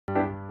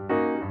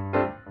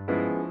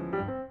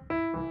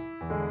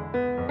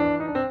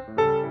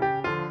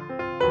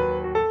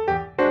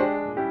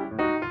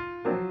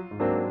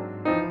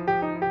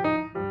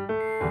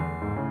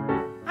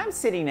I'm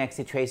sitting next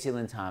to Traci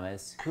Lyn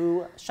Thomas,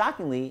 who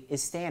shockingly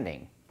is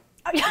standing.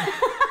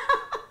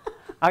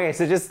 Okay,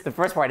 so just the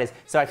first part is,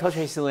 so I told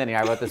Traci Lyn,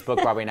 I wrote this book,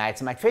 Broadway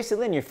Nights. I'm like, Traci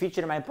Lyn, you're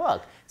featured in my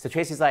book. So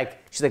Traci's like,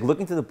 she's like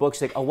looking through the book.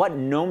 She's like, oh, what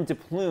nom de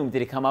plume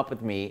did he come up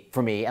with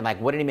for me? And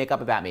like, what did he make up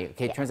about me?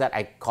 Okay, it turns out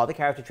I called the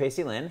character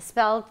Traci Lyn.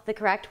 Spelled the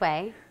correct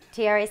way.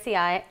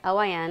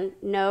 T-R-A-C-I-L-Y-N.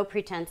 No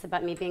pretense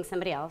about me being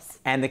somebody else.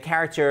 And the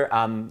character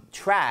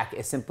Trac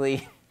is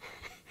simply...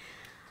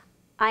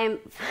 I am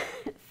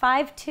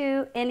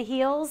 5'2" in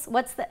heels.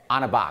 What's the...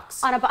 On a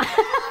box. On a box.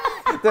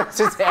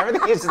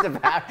 Everything is just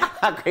about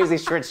how crazy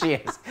short she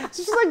is.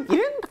 So she's like, you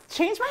didn't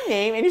change my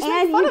name and you're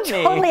making fun of me. And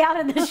you totally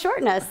added the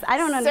shortness. I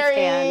don't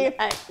understand.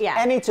 Yeah.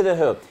 Any to the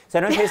hoop. So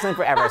I've known Traci Lyn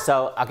forever.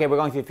 So, okay, we're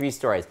going through 3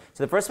 stories.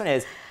 So the first one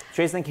is,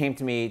 Traci Lyn came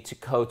to me to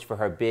coach for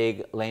her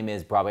big Les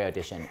Mis Broadway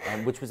audition,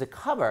 and which was a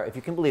cover, if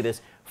you can believe this,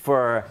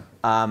 for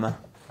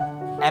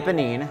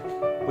Eponine,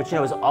 which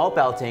was all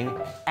belting,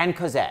 and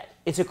Cosette.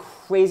 It's a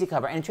crazy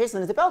cover, and Traci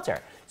Lyn is a belter.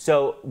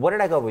 So what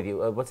did I go with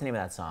you? What's the name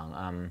of that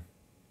song?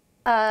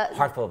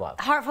 Heart Full of Love.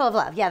 Heart Full of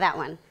Love, yeah, that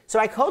one. So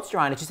I coached her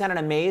on it. She sounded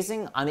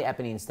amazing on the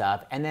Eponine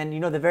stuff, and then,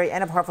 the very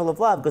end of Heart Full of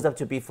Love goes up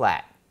to B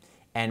flat.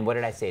 And what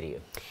did I say to you?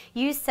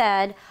 You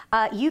said,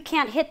 you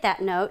can't hit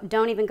that note,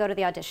 don't even go to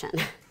the audition.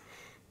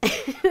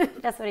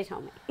 That's what he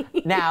told me.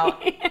 Now,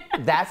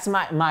 that's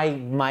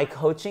my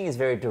coaching is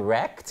very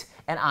direct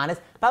and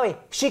honest. By the way,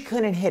 she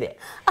couldn't hit it.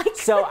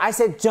 So I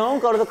said, don't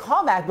go to the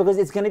callback because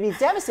it's going to be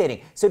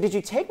devastating. So did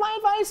you take my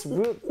advice?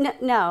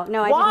 No, I did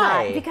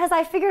not. Because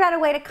I figured out a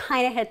way to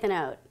kind of hit the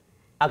note.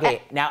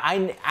 Okay, now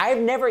I've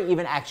never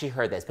even actually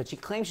heard this, but she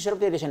claims she showed up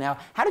at the audition. Now,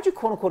 how did you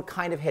quote unquote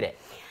kind of hit it?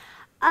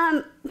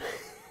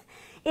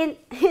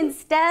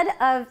 Instead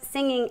of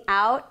singing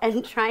out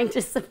and trying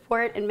to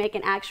support and make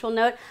an actual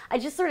note, I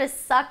just sort of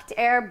sucked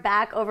air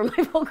back over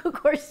my vocal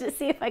cords to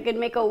see if I could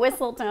make a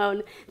whistle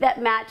tone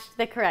that matched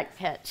the correct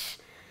pitch.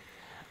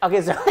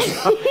 Okay, so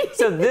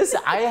this,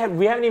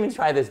 we haven't even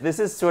tried this. This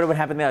is sort of what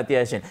happened at the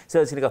audition. So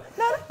it's gonna go,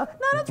 not a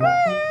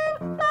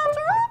train, not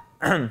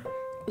a train.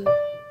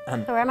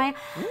 So where am I?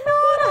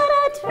 Not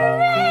a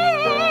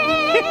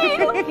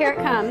train. Here it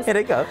comes. Here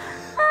it goes.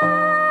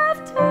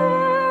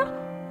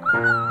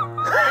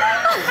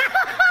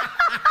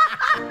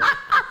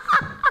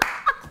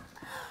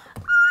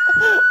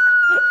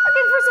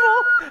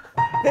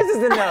 This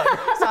is the note.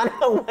 So I don't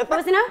know what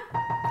was the note?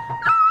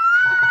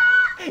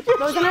 What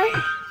was the note?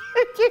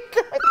 The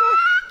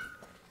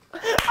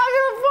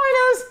point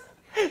is,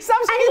 stop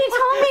and he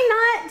told me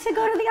not to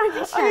go to the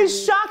audition. I mean,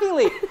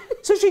 shockingly.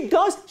 So she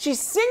goes, she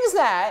sings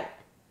that,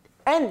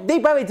 and they,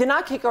 by the way, did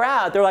not kick her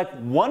out. They're like,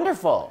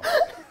 wonderful.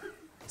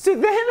 So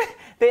then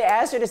they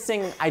asked her to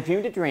sing I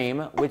Dreamed a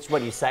Dream, which,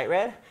 what, you sight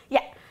read?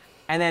 Yeah.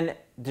 And then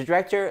the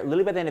director,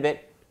 literally by the end of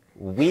it,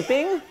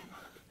 weeping,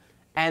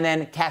 and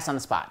then cast on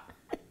the spot.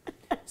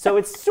 So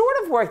it sort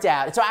of worked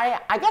out. So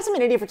I guess I'm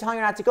an idiot for telling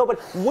her not to go, but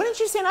wouldn't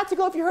you say not to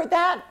go if you heard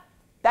that?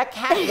 That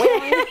cat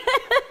wailing?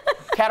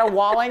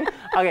 Caterwauling?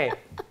 Okay,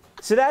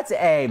 so that's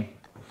A.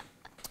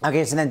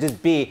 Okay, so then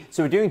just B.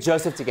 So we're doing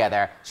Joseph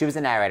together. She was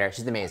the narrator.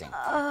 She's amazing.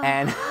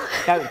 And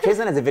now Traci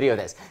Lyn has a video of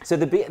this. So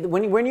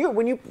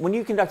when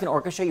you conduct an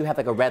orchestra, you have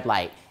like a red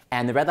light,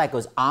 and the red light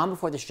goes on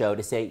before the show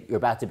to say you're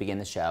about to begin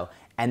the show,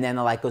 and then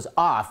the light goes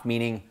off,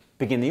 meaning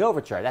begin the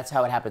overture. That's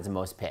how it happens in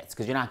most pits,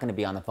 because you're not going to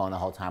be on the phone the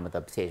whole time with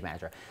the stage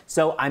manager.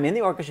 So I'm in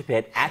the orchestra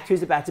pit, Act 2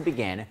 is about to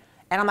begin,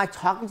 and I'm like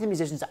talking to the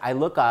musicians. I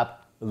look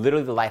up,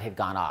 literally the light had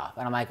gone off,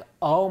 and I'm like,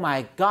 oh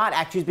my God,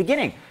 Act 2 is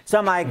beginning. So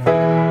I'm like,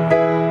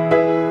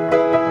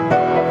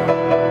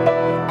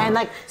 and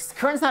like,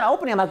 curtain's not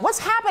opening. I'm like, what's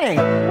happening?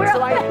 We're all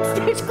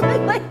backstage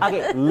clearly.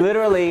 Okay,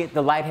 literally,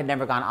 the light had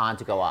never gone on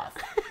to go off.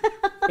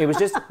 It was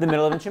just the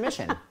middle of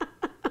intermission.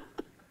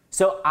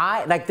 So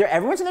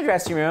everyone's in the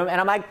dressing room, and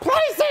I'm like,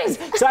 places!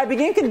 So I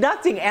began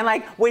conducting, and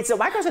like, wait, so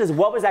my question is,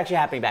 what was actually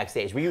happening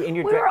backstage? Were you in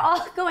your We were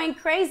all going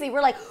crazy.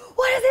 We're like,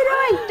 what are they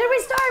doing? Did we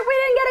start? We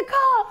didn't get a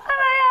call. Oh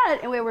my God.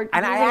 And we were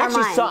And I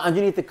actually saw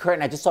underneath the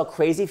curtain, I just saw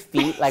crazy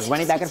feet, like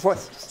running back and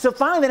forth. So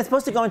finally, then it's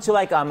supposed to go into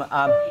like, you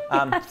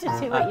have to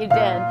do what you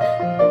did.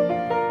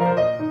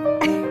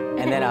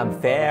 And then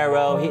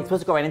Pharaoh, he's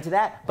supposed to go right into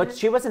that, but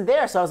she wasn't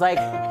there, so I was like,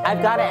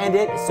 I've got to end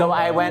it. So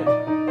I went.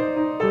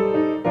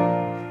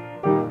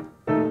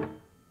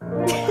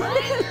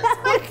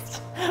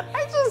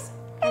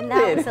 And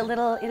that was a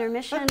little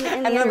intermission in the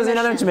And then there was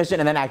another intermission,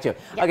 and then Act 2. Yep.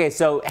 Okay,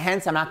 so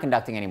hence I'm not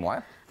conducting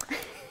anymore.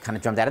 Kind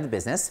of jumped out of the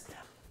business.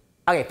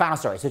 Okay, final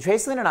story. So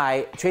Traci Lyn and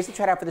Traci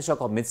tried out for the show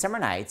called Midsummer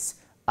Nights.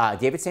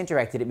 David Saint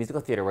directed it,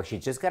 musical theater, where she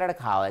just got out of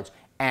college.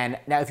 And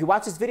now if you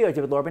watch this video I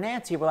did with Laura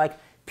Benanti, we're like,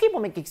 people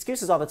make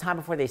excuses all the time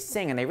before they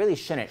sing, and they really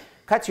shouldn't.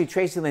 Cut to,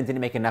 Traci Lyn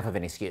didn't make enough of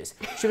an excuse.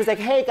 She was like,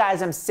 hey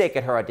guys, I'm sick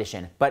at her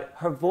audition. But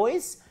her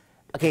voice,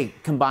 okay,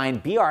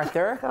 combined Bea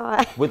Arthur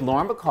with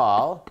Lauren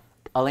Bacall,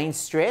 Elaine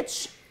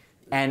Stritch,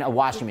 and a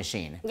washing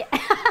machine. Yeah.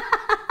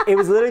 It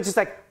was literally just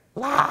like,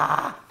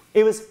 la.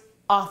 It was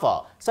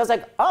awful. So I was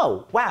like,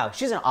 oh, wow,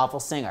 she's an awful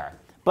singer.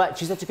 But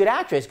she's such a good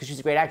actress, because she's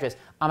a great actress.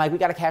 I'm like, we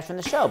got to cast her in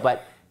the show.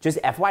 But just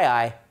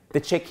FYI, the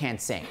chick can't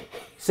sing.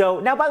 So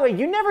now, by the way,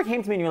 you never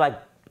came to me and you were like,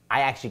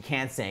 I actually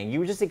can't sing.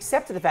 You just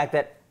accepted the fact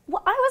that.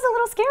 Well, I was a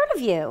little scared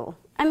of you.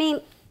 I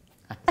mean,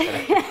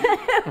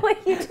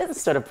 you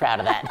just sort of proud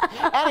of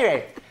that.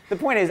 Anyway, the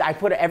point is, I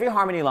put every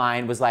harmony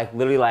line was like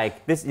literally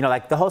like this, you know,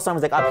 like the whole song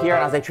was like up here,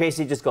 and I was like,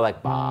 Traci, just go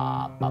like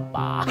ba ba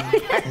ba.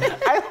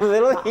 I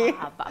literally,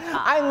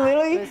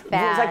 it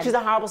was like she's a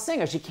horrible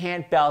singer. She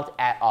can't belt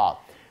at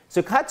all.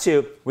 So cut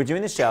to, we're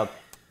doing the show.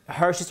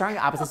 She's starting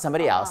opposite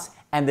somebody else,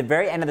 and the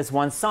very end of this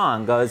one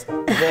song goes,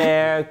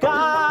 there,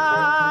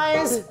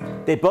 guys.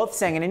 They both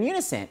sang it in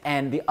unison,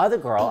 and the other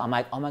girl, I'm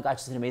like, oh my God,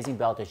 she's an amazing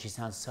belter. She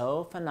sounds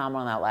so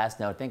phenomenal on that last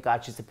note. Thank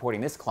God she's supporting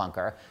this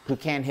clunker who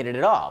can't hit it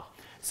at all.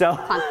 So,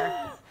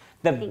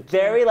 the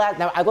very last,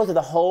 now I go through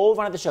the whole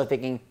run of the show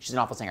thinking she's an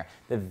awful singer.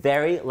 The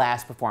very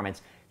last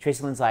performance,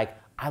 Traci Lyn's like,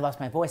 I lost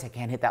my voice, I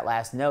can't hit that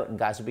last note, and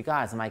guys will be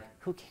guys. I'm like,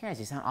 who cares?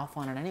 You sound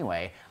awful on it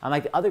anyway. I'm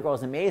like, the other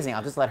girl's amazing.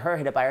 I'll just let her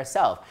hit it by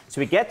herself.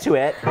 So we get to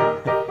it.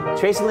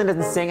 Traci Lyn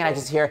doesn't sing, and I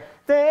just hear,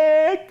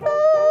 there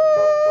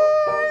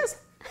goes.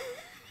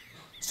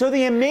 So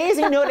the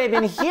amazing note I've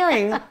been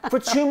hearing for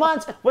 2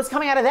 months was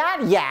coming out of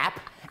that yap,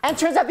 and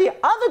turns out the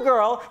other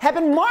girl had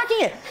been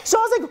marking it. So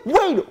I was like,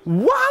 wait,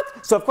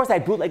 what? So of course I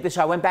bootlegged the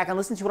show. I went back and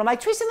listened to it. I'm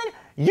like, Traci Lyn,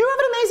 you have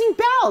an amazing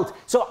belt.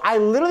 So I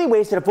literally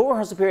wasted a full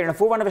rehearsal period and a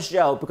full run of a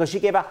show because she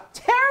gave a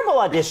terrible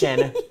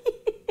audition.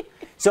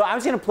 So I'm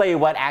just gonna play you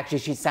what actually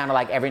she sounded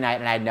like every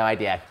night, and I had no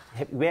idea.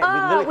 We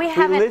literally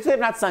have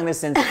not sung this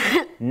since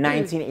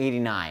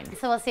 1989.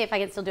 So we'll see if I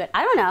can still do it.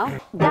 I don't know.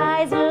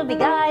 Guys will be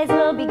guys,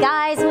 will be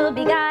guys, will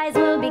be guys,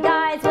 will be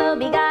guys, will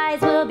be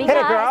guys, will be guys.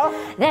 Hit it, girl.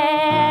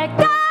 They're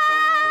guys.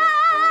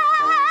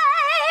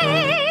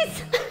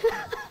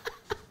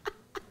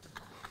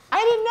 I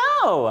didn't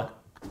know.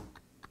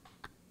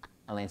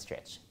 Elaine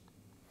Stritch.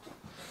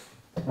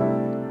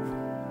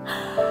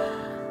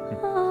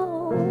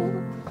 Oh.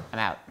 I'm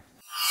out.